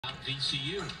about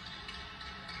VCU.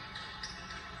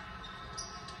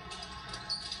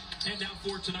 And now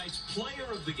for tonight's player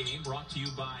of the game, brought to you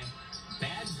by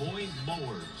Bad Boy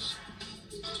Mowers.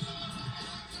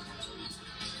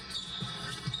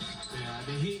 Yeah,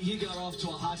 I mean, he got off to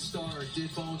a hot start,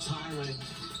 did Bones Hyland.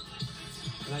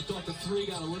 And I thought the three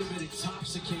got a little bit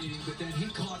intoxicating, but then he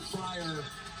caught fire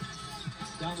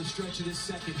down the stretch of this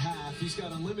second half. He's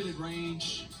got unlimited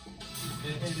range,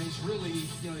 and it's really,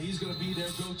 you know, he's going to be their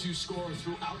go-to scorer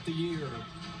throughout the year.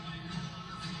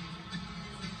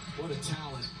 What a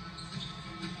talent.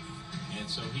 And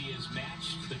so he has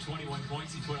matched the 21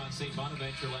 points he put on St.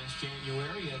 Bonaventure last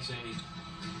January as a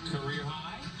career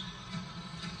high.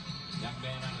 Young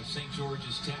man out of St.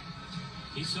 George's Tech.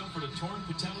 He suffered a torn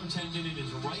patellar tendon in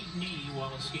his right knee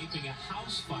while escaping a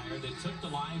house fire that took the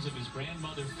lives of his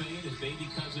grandmother Faye and his baby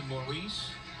cousin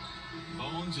Maurice.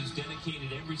 Bones has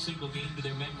dedicated every single game to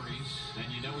their memories,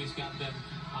 and you know he's got them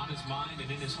on his mind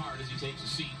and in his heart as he takes a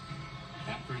seat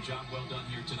after a job well done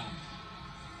here tonight.